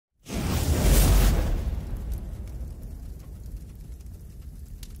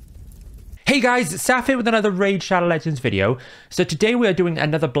Hey guys, it's Saf here with another Raid Shadow Legends video. So today we are doing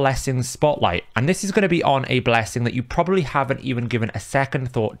another blessing spotlight, and this is going to be on a blessing that you probably haven't even given a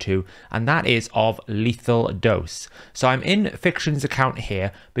second thought to, and that is of Lethal Dose. So I'm in Fiction's account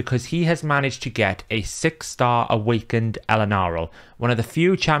here because he has managed to get a 6-star awakened Elenaril, one of the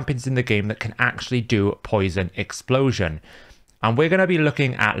few champions in the game that can actually do Poison Explosion. And we're going to be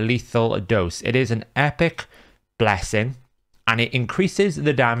looking at Lethal Dose. It is an epic blessing, and it increases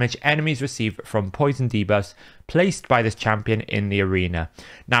the damage enemies receive from poison debuffs placed by this champion in the arena.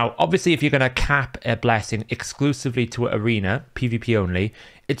 Now, obviously, if you're going to cap a blessing exclusively to arena, PvP only,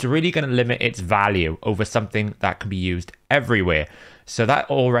 it's really going to limit its value over something that can be used everywhere. So that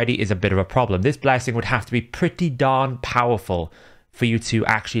already is a bit of a problem. This blessing would have to be pretty darn powerful for you to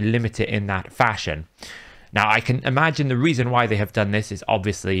actually limit it in that fashion. Now, I can imagine the reason why they have done this is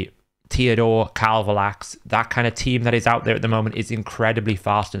obviously Theodore, Calvalax, that kind of team that is out there at the moment is incredibly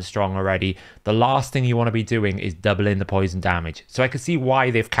fast and strong already. The last thing you want to be doing is doubling the poison damage. So I can see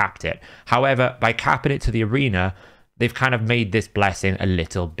why they've capped it. However, by capping it to the arena, they've kind of made this blessing a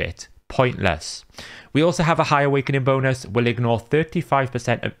little bit pointless. We also have a high awakening bonus. Will ignore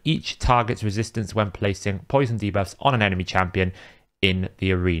 35% of each target's resistance when placing poison debuffs on an enemy champion in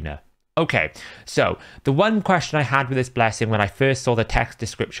the arena. Okay, so the one question I had with this blessing when I first saw the text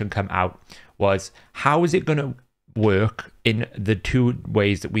description come out was, how is it going to work in the two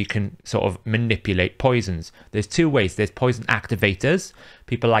ways that we can sort of manipulate poisons? There's two ways. There's poison activators,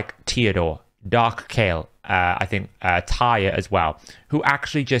 people like Theodore, Dark Kale, I think Tyre as well, who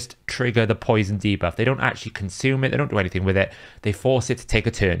actually just trigger the poison debuff. They don't actually consume it. They don't do anything with it. They force it to take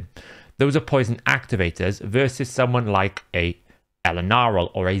a turn. Those are poison activators versus someone like a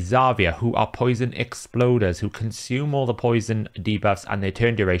Elenaril or a Xavier, who are poison exploders, who consume all the poison debuffs and their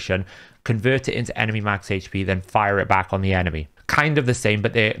turn duration, convert it into enemy max HP, then fire it back on the enemy. Kind of the same,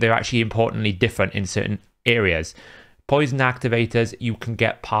 but they're actually importantly different in certain areas. Poison activators, you can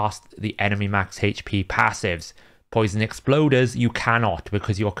get past the enemy max HP passives. Poison exploders, you cannot,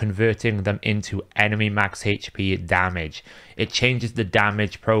 because you're converting them into enemy max HP damage. It changes the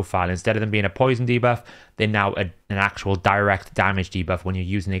damage profile. Instead of them being a poison debuff, they're now an actual direct damage debuff when you're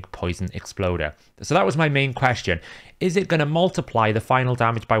using a poison exploder. So that was my main question. Is it going to multiply the final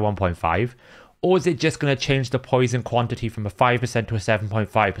damage by 1.5? Or is it just going to change the poison quantity from a 5% to a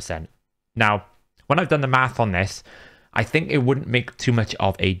 7.5%? Now, when I've done the math on this, I think it wouldn't make too much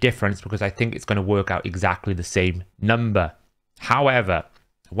of a difference because I think it's going to work out exactly the same number. However,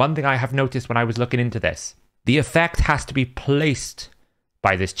 one thing I have noticed when I was looking into this, the effect has to be placed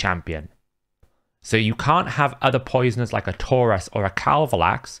by this champion. So you can't have other poisoners like a Taurus or a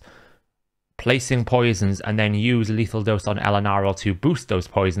Calvalax placing poisons and then use Lethal Dose on Elenaril to boost those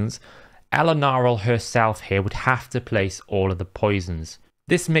poisons. Elenaril herself here would have to place all of the poisons.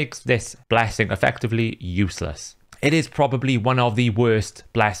 This makes this blessing effectively useless. It is probably one of the worst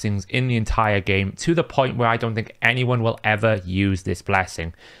blessings in the entire game, to the point where I don't think anyone will ever use this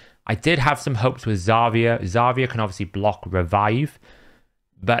blessing. I did have some hopes with Xavier. Xavier can obviously block revive,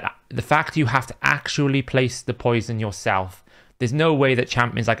 but the fact you have to actually place the poison yourself, there's no way that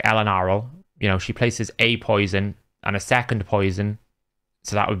champions like Elenaril, you know, she places a poison and a second poison,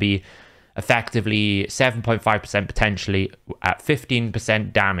 so that would be effectively 7.5% potentially at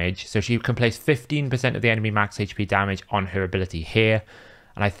 15% damage. So she can place 15% of the enemy max HP damage on her ability here.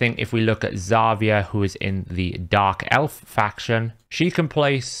 And I think if we look at Xavier, who is in the Dark Elf faction, she can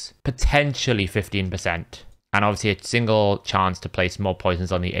place potentially 15%. And obviously a single chance to place more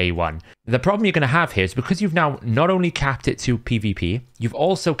poisons on the A1. The problem you're going to have here is because you've now not only capped it to PvP, you've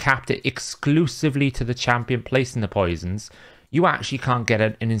also capped it exclusively to the champion placing the poisons. You actually can't get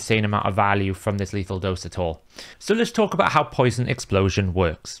an insane amount of value from this Lethal Dose at all. So let's talk about how Poison Explosion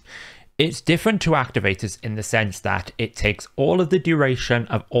works. It's different to activators in the sense that it takes all of the duration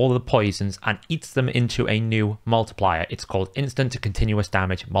of all the poisons and eats them into a new multiplier. It's called Instant to Continuous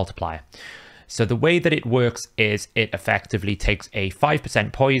Damage Multiplier. So the way that it works is it effectively takes a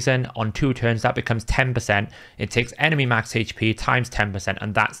 5% poison on 2 turns. That becomes 10%. It takes enemy max HP times 10%,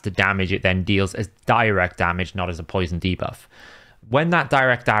 and that's the damage it then deals as direct damage, not as a poison debuff. When that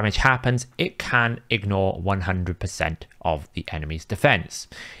direct damage happens, it can ignore 100% of the enemy's defense.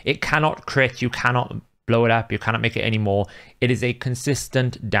 It cannot crit, you cannot blow it up, you cannot make it anymore. It is a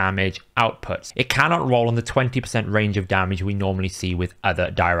consistent damage output. It cannot roll on the 20% range of damage we normally see with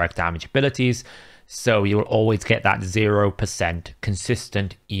other direct damage abilities, so you will always get that 0%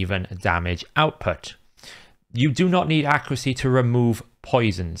 consistent even damage output. You do not need accuracy to remove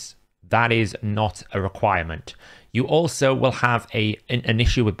poisons. That is not a requirement. You also will have an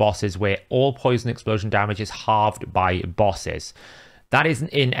issue with bosses where all poison explosion damage is halved by bosses. That isn't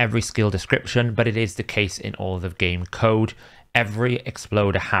in every skill description, but it is the case in all of the game code. Every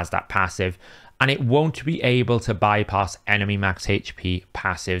exploder has that passive, and it won't be able to bypass enemy max HP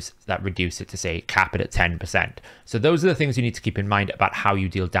passives that reduce it to, say, cap it at 10%. So those are the things you need to keep in mind about how you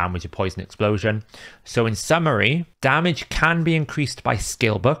deal damage with Poison Explosion. So in summary, damage can be increased by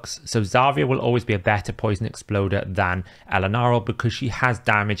skill books. So Zarya will always be a better Poison Exploder than Elenaril because she has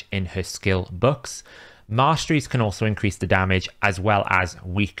damage in her skill books. Masteries can also increase the damage as well as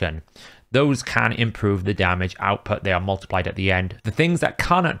weaken. Those can improve the damage output. They are multiplied at the end. The things that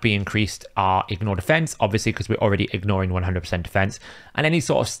cannot be increased are ignore defense, obviously, because we're already ignoring 100% defense, and any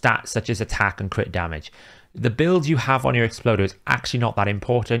sort of stats such as attack and crit damage. The build you have on your exploder is actually not that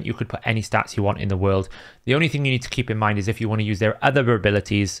important. You could put any stats you want in the world. The only thing you need to keep in mind is if you want to use their other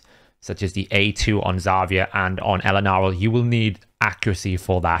abilities, such as the A2 on Zarya and on Elenaril, you will need accuracy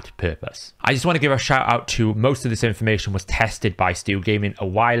for that purpose. I just want to give a shout out to most of this information was tested by Stu Gaming a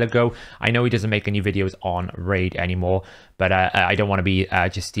while ago. I know he doesn't make any videos on Raid anymore, but I don't want to be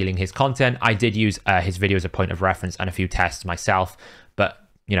just stealing his content. I did use his video as a point of reference and a few tests myself, but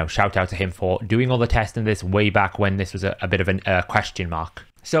you know, shout out to him for doing all the testing this way back when this was a bit of a question mark.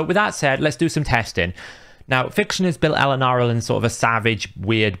 So with that said, let's do some testing. Now, Fiction has built Elenaril in sort of a savage,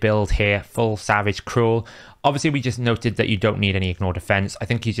 weird build here, full savage cruel. Obviously, we just noted that you don't need any ignore defense. I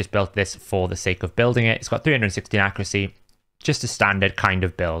think he's just built this for the sake of building it. It's got 316 accuracy, just a standard kind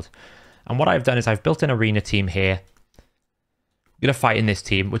of build. And what I've done is I've built an arena team here. I'm going to fight in this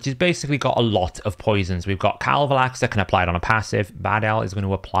team, which has basically got a lot of poisons. We've got Calvalax that can apply it on a passive. Badel is going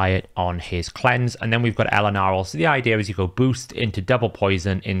to apply it on his cleanse. And then we've got Elenaril. So the idea is you go boost into double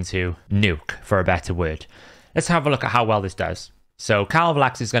poison into nuke, for a better word. Let's have a look at how well this does. So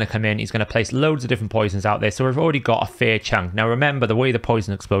Calvalax is going to come in. He's going to place loads of different poisons out there. So we've already got a fair chunk. Now remember, the way the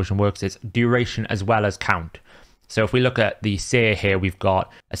poison explosion works is duration as well as count. So if we look at the Seer here, we've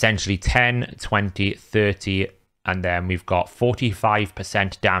got essentially 10, 20, 30, and then we've got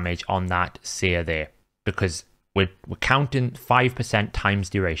 45% damage on that Seer there, because we're counting 5% times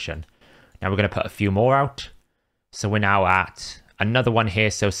duration. Now we're going to put a few more out. So we're now at another one here.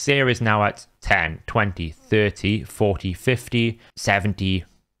 So Seer is now at 10, 20, 30, 40, 50, 70%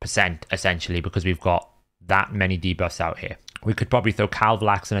 essentially, because we've got that many debuffs out here. We could probably throw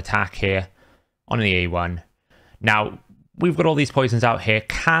Calvalax and attack here on the A1. Now, we've got all these poisons out here.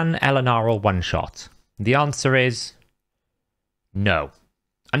 Can Elenaril one-shot? The answer is no.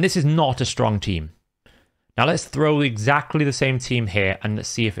 And this is not a strong team. Now let's throw exactly the same team here and let's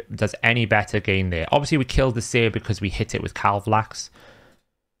see if it does any better gain there. Obviously we killed the Seer because we hit it with Calvalax.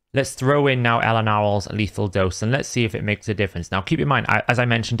 Let's throw in now Elenaril's lethal dose and let's see if it makes a difference. Now keep in mind, as I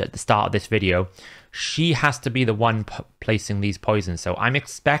mentioned at the start of this video, she has to be the one placing these poisons. So I'm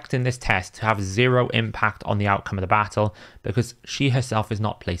expecting this test to have zero impact on the outcome of the battle because she herself is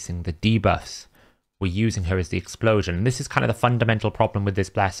not placing the debuffs. We're using her as the explosion. And this is kind of the fundamental problem with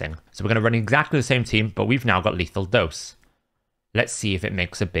this blessing. So we're going to run exactly the same team, but we've now got lethal dose. Let's see if it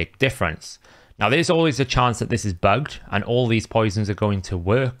makes a big difference. Now, there's always a chance that this is bugged and all these poisons are going to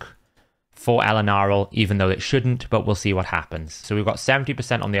work for Elenaril, even though it shouldn't, but we'll see what happens. So we've got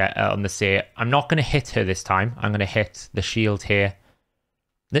 70% on the Seer. I'm not going to hit her this time. I'm going to hit the shield here.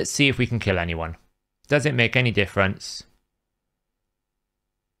 Let's see if we can kill anyone. Does it make any difference?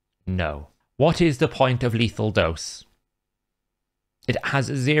 No. What is the point of lethal dose? It has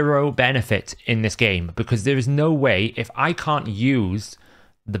zero benefit in this game because there is no way, if I can't use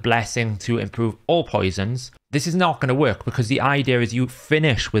the blessing to improve all poisons, this is not going to work because the idea is you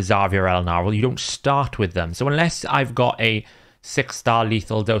finish with Zarya or Elenaril, you don't start with them. So unless I've got a 6-star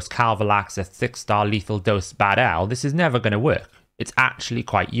lethal dose Calvalax, a 6-star lethal dose Badel, this is never going to work. It's actually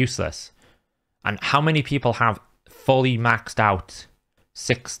quite useless. And how many people have fully maxed out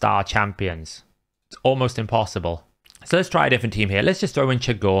 6-star champions? It's almost impossible. So let's try a different team here. Let's just throw in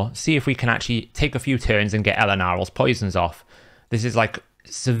Chagor, see if we can actually take a few turns and get Elenaril's poisons off. This is like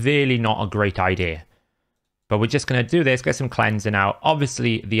severely not a great idea. But we're just going to do this, get some cleansing out.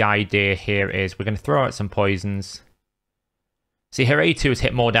 Obviously, the idea here is we're going to throw out some poisons. See, her A2 has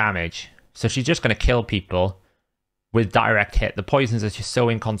hit more damage. So she's just going to kill people with direct hit. The poisons are just so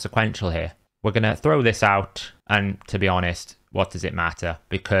inconsequential here. We're going to throw this out. And to be honest, what does it matter?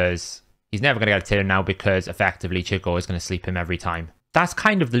 Because he's never going to get a turn now because effectively Chagor is going to sleep him every time. That's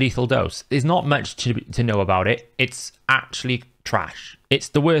kind of the lethal dose. There's not much to know about it. It's actually trash. It's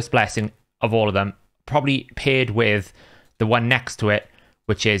the worst blessing of all of them. Probably paired with the one next to it,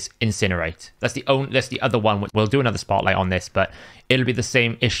 which is Incinerate. That's the other one. We'll do another spotlight on this, but it'll be the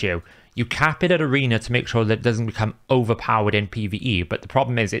same issue. You cap it at Arena to make sure that it doesn't become overpowered in PvE, but the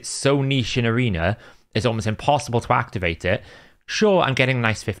problem is it's so niche in Arena, it's almost impossible to activate it. Sure, I'm getting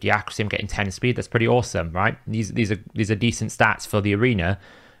nice 50 accuracy, I'm getting 10 speed, that's pretty awesome, right? These are decent stats for the arena,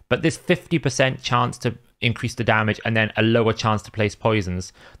 but this 50% chance to increase the damage and then a lower chance to place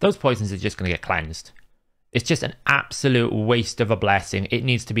poisons, those poisons are just going to get cleansed. It's just an absolute waste of a blessing. It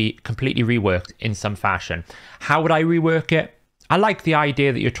needs to be completely reworked in some fashion. How would I rework it? I like the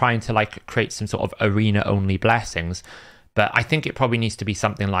idea that you're trying to like create some sort of arena only blessings, but I think it probably needs to be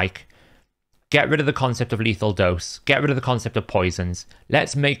something like get rid of the concept of lethal dose, get rid of the concept of poisons.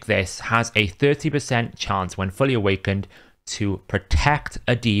 Let's make this has a 30% chance when fully awakened to protect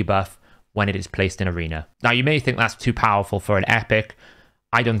a debuff when it is placed in arena. Now you may think that's too powerful for an epic.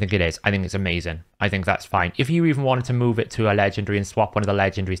 I don't think it is. I think it's amazing. I think that's fine. If you even wanted to move it to a legendary and swap one of the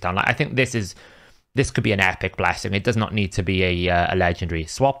legendaries down, like I think this could be an epic blessing. It does not need to be a legendary.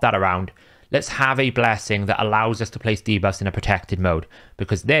 Swap that around. Let's have a blessing that allows us to place debuffs in a protected mode,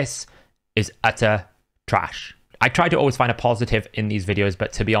 because this is utter trash. I try to always find a positive in these videos,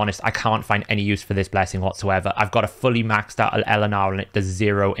 but to be honest, I can't find any use for this blessing whatsoever. I've got a fully maxed out Elenaril and it does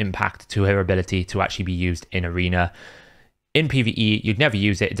 0 impact to her ability to actually be used in arena. In PvE, you'd never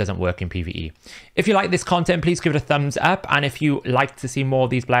use it. It doesn't work in PvE. If you like this content, please give it a thumbs up. And if you like to see more of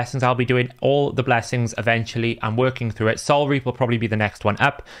these blessings, I'll be doing all the blessings eventually. I'm working through it. Soul Reap will probably be the next one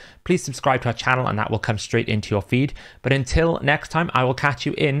up. Please subscribe to our channel and that will come straight into your feed. But until next time, I will catch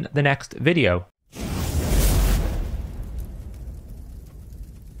you in the next video.